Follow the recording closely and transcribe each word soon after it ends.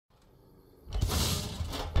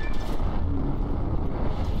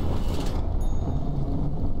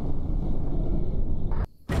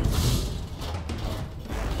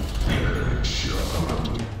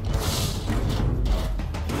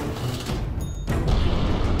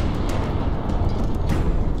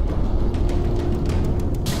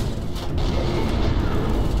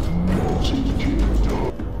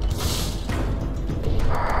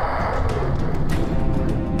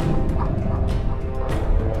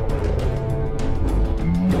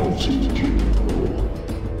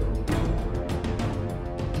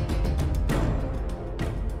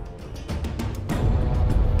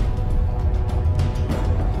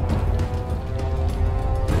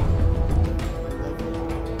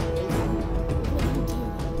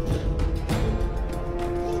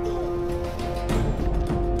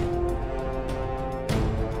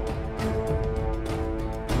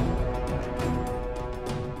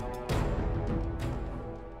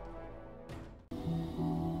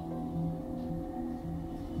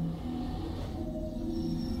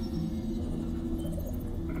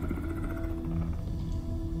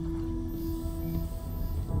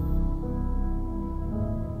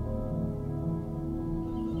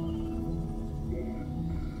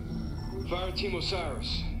Fire Team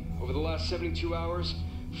Osiris. Over the last 72 hours,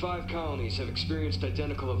 5 colonies have experienced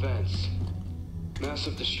identical events.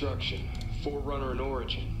 Massive destruction, Forerunner and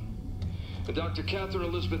Origin. And Dr. Catherine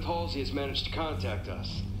Elizabeth Halsey has managed to contact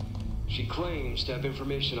us. She claims to have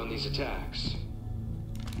information on these attacks.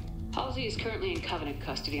 Halsey is currently in Covenant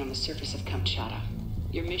custody on the surface of Kamchatka.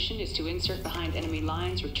 Your mission is to insert behind enemy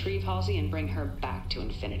lines, retrieve Halsey, and bring her back to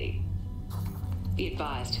Infinity. Be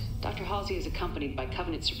advised, Dr. Halsey is accompanied by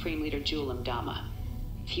Covenant Supreme Leader Jul Mdama.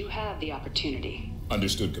 If you have the opportunity...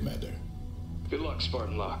 Understood, Commander. Good luck,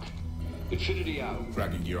 Spartan Locke. Infinity out.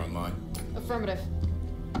 Tracking gear online. Affirmative.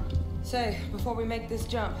 Say, before we make this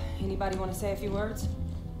jump, anybody want to say a few words?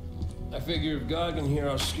 I figure if God can hear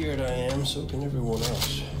how scared I am, so can everyone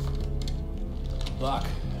else. Locke,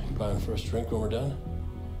 you buying first drink when we're done?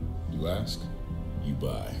 You ask, you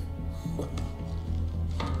buy.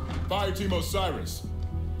 Fire Team Osiris,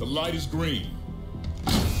 the light is green.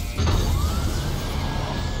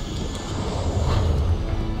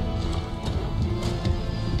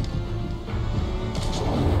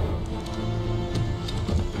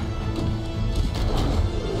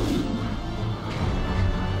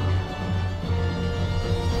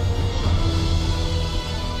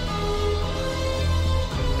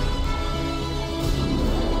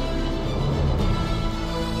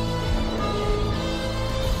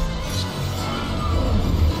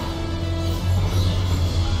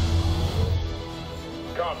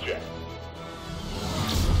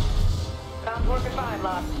 Comms working fine,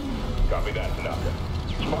 Locke. Copy that, Tanaka.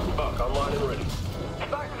 Spartan Buck online and ready.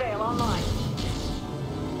 Spartan Vale online.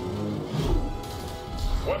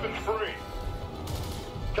 Weapons free.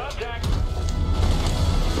 Contact.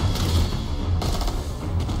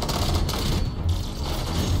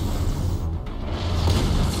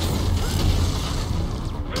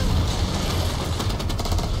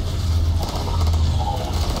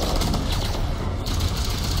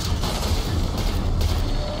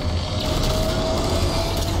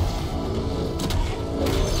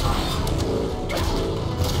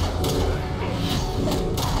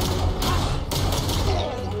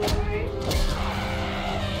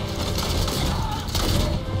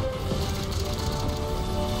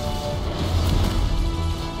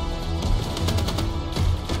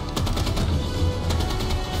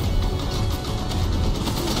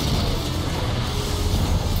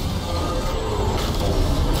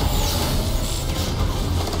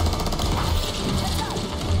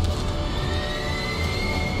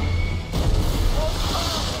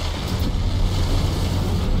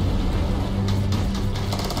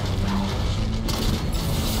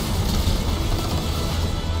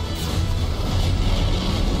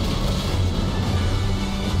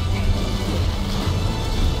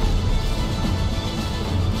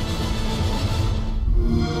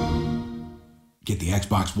 Get the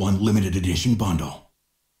Xbox One limited edition bundle.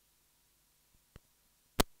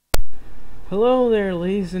 Hello there,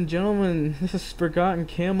 ladies and gentlemen. This is Forgotten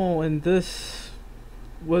Camel, and this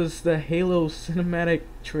was the Halo cinematic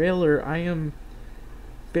trailer. I am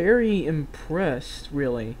very impressed,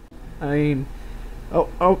 really. I mean,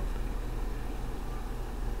 you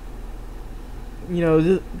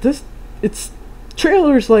know, it's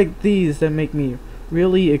trailers like these that make me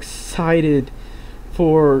really excited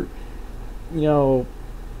for, you know,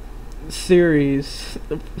 series.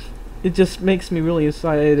 It just makes me really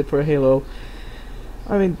excited for Halo.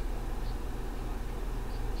 I mean,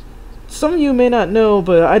 some of you may not know,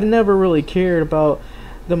 but I never really cared about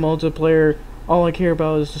the multiplayer. All I care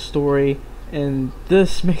about is the story, and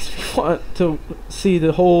this makes me want to see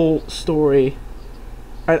the whole story.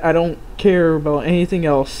 I don't care about anything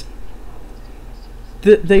else.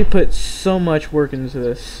 They put so much work into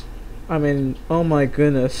this. I mean, oh my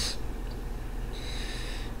goodness.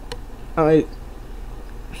 I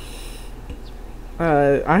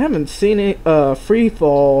haven't seen a free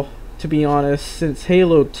fall, to be honest, since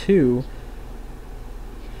Halo 2.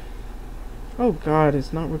 Oh god,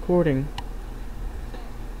 it's not recording.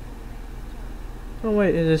 Oh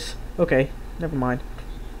wait, it is. Okay, never mind.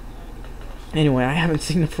 Anyway, I haven't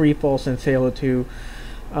seen a free fall since Halo 2.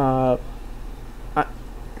 I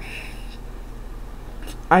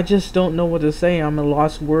just don't know what to say. I'm at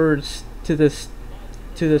lost words to this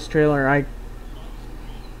trailer.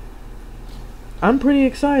 I'm pretty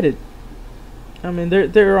excited. I mean,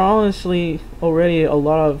 there are honestly already a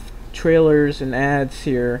lot of trailers and ads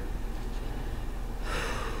here,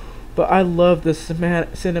 but I love the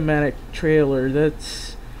cinematic trailer.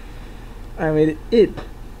 I mean, it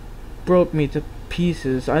broke me to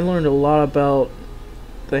pieces. I learned a lot about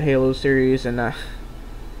the Halo series, and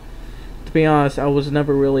to be honest, I was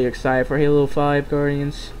never really excited for Halo 5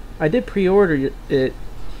 Guardians. I did pre-order it,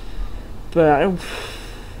 But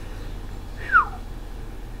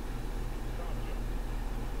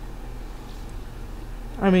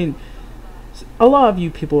I mean, a lot of you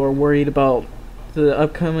people are worried about the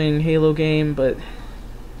upcoming Halo game, but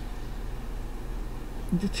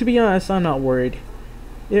to be honest, I'm not worried.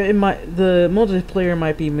 The multiplayer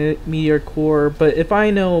might be mediocre core, but if I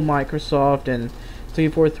know Microsoft and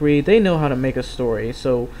 343, they know how to make a story,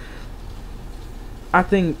 so I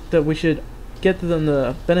think that we should get them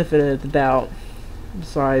the benefit of the doubt.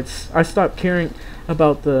 Besides, I stopped caring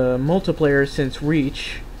about the multiplayer since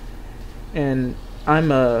Reach, and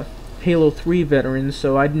I'm a Halo 3 veteran,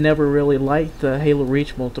 so I'd never really liked the Halo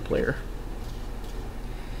Reach multiplayer.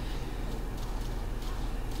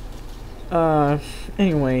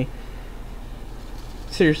 Anyway,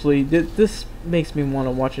 seriously, this makes me want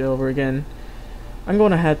to watch it over again. I'm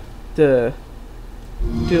going to have to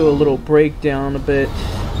do a little breakdown a bit.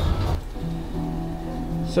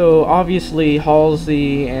 So obviously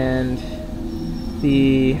Halsey and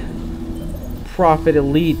the Prophet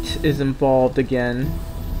Elite is involved again,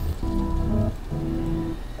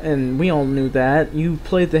 and we all knew that. You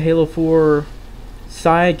played the Halo 4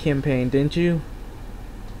 side campaign, didn't you?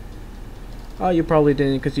 Oh, you probably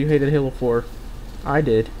didn't because you hated Halo 4. I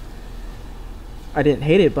did. I didn't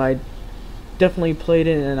hate it, but I definitely played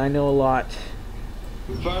it and I know a lot.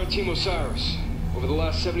 Fire Team Osiris. Over the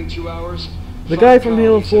last 72 hours, the guy from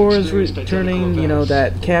Halo 4 is returning, you know,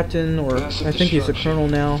 that captain, or I think he's a colonel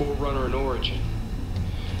now. And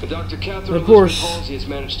of course,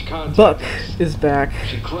 Buck is back.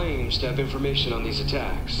 She claims to have information on these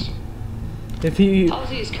attacks. If he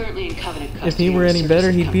were any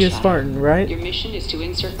better, he'd be a Spartan, right? Your mission is to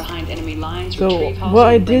insert behind enemy lines, so retrieve Halsey, what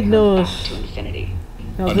I and bring did her notice, back to infinity.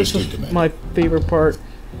 now this is my favorite part,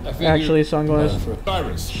 actually, so I'm going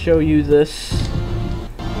to show you this.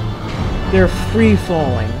 They're free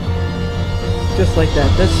falling, just like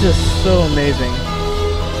that. That's just so amazing.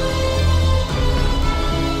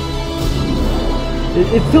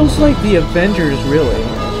 It feels like the Avengers, really.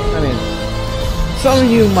 I mean, some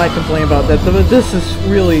of you might complain about that, but this is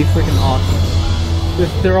really freaking awesome.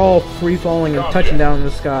 They're all free falling and touching down in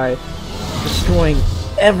the sky, destroying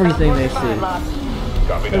everything they see.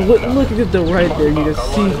 And look at the right there, you can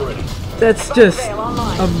see, that's just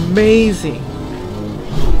amazing.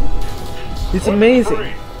 It's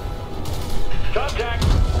amazing.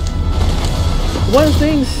 One of the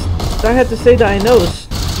things I have to say that I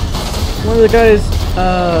noticed, one of the guys,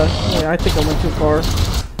 wait, I think I went too far.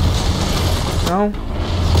 No?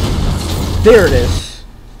 There it is.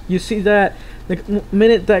 You see that? The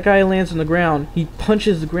minute that guy lands on the ground, he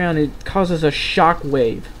punches the ground, it causes a shock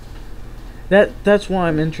wave. That's why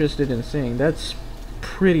I'm interested in seeing. That's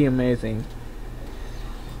pretty amazing.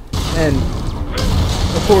 And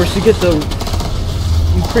of course you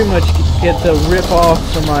pretty much get the rip off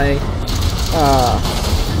to my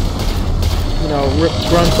you know,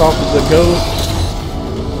 runs off of the ghost.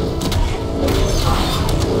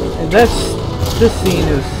 And this scene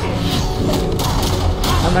is,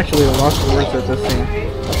 I'm actually lost for words at this scene.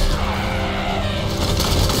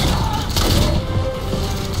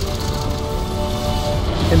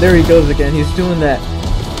 And there he goes again. He's doing that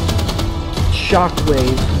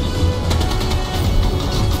shockwave.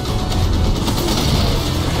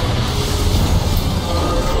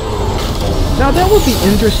 Now that would be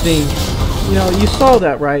interesting. You know, you saw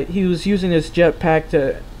that, right? He was using his jetpack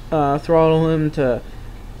to throttle him to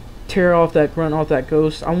tear off that grunt off that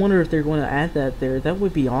ghost. I wonder if they're going to add that there. That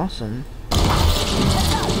would be awesome.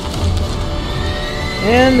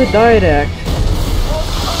 And the Didact.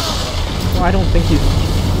 Well, I don't think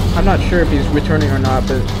I'm not sure if he's returning or not,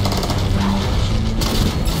 but you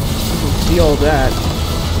can see all that.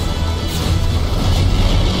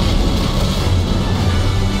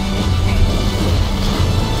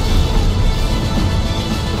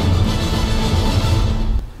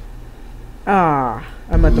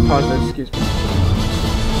 I meant to pause that, excuse me.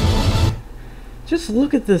 Just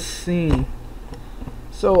look at this scene.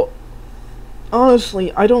 So,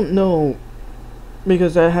 honestly, I don't know,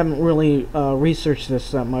 because I haven't really researched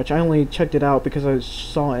this that much. I only checked it out because I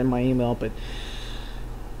saw it in my email, but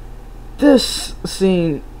this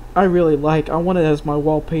scene I really like. I want it as my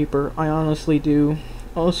wallpaper. I honestly do.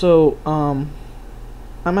 Also, I'm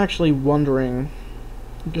actually wondering,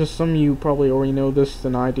 because some of you probably already know this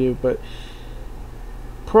than I do, but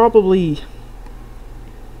probably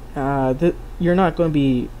you're not going to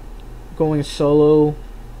be going solo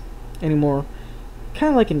anymore,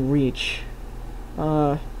 kind of like in Reach,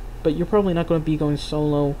 but you're probably not going to be going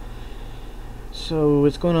solo, so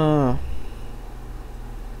it's gonna,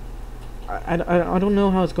 I don't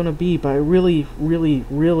know how it's gonna be, but I really, really,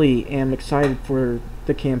 really am excited for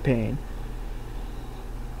the campaign.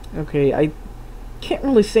 Okay, I can't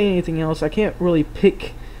really say anything else. I can't really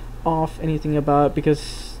pick off anything about it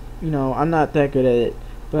because, you know, I'm not that good at it.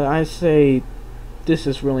 But I say this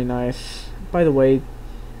is really nice. By the way,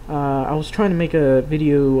 I was trying to make a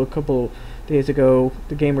video a couple days ago,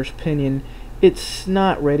 the gamer's opinion. It's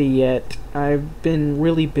not ready yet. I've been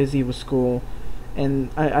really busy with school, and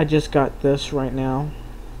I just got this right now.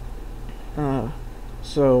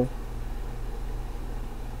 So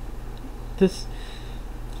this,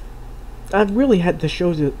 I really had to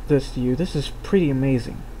show this to you. This is pretty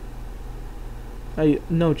amazing.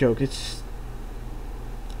 No joke.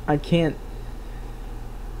 I can't.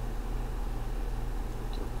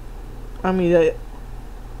 I mean,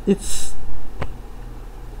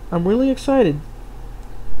 I'm really excited.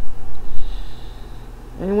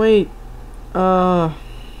 Anyway, sooner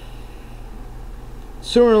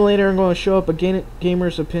or later I'm going to show up a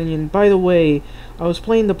gamer's opinion. By the way, I was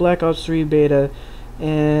playing the Black Ops 3 beta,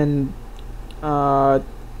 and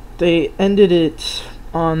they ended it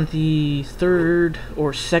on the 3rd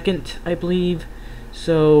or 2nd, I believe.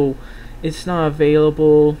 So it's not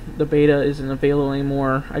available. The beta isn't available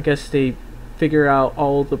anymore. I guess they figure out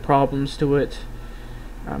all the problems to it.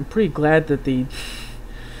 I'm pretty glad that they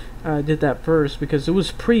did that first, because it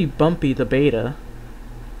was pretty bumpy, the beta.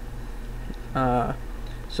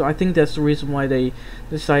 So I think that's the reason why they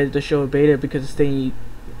decided to show a beta, because they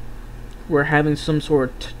were having some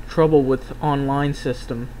sort of trouble with online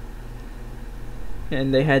system,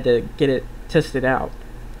 and they had to get it tested out.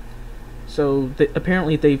 So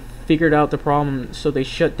apparently they figured out the problem, so they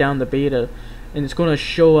shut down the beta, and it's going to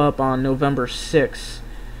show up on November 6th.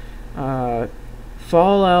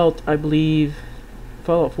 Fallout, I believe,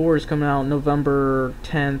 Fallout 4 is coming out November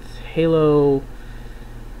 10th. Halo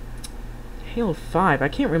 5, I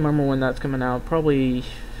can't remember when that's coming out. Probably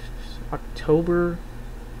October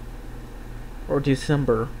or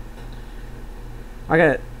December.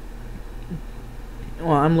 Well,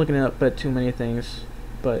 I'm looking up at too many things.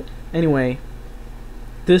 But anyway,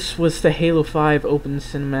 this was the Halo 5 open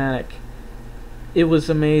cinematic. It was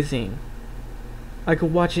amazing. I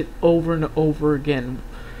could watch it over and over again.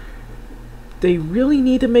 They really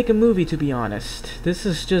need to make a movie, to be honest. This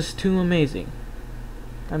is just too amazing.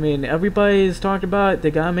 I mean, everybody's talked about it.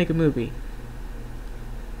 They gotta make a movie.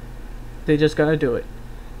 They just gotta do it.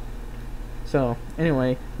 So,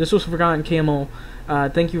 anyway, this was Forgotten Camel.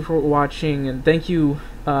 Thank you for watching, and thank you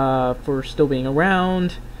for still being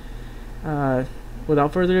around.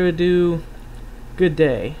 Without further ado, good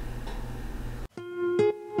day.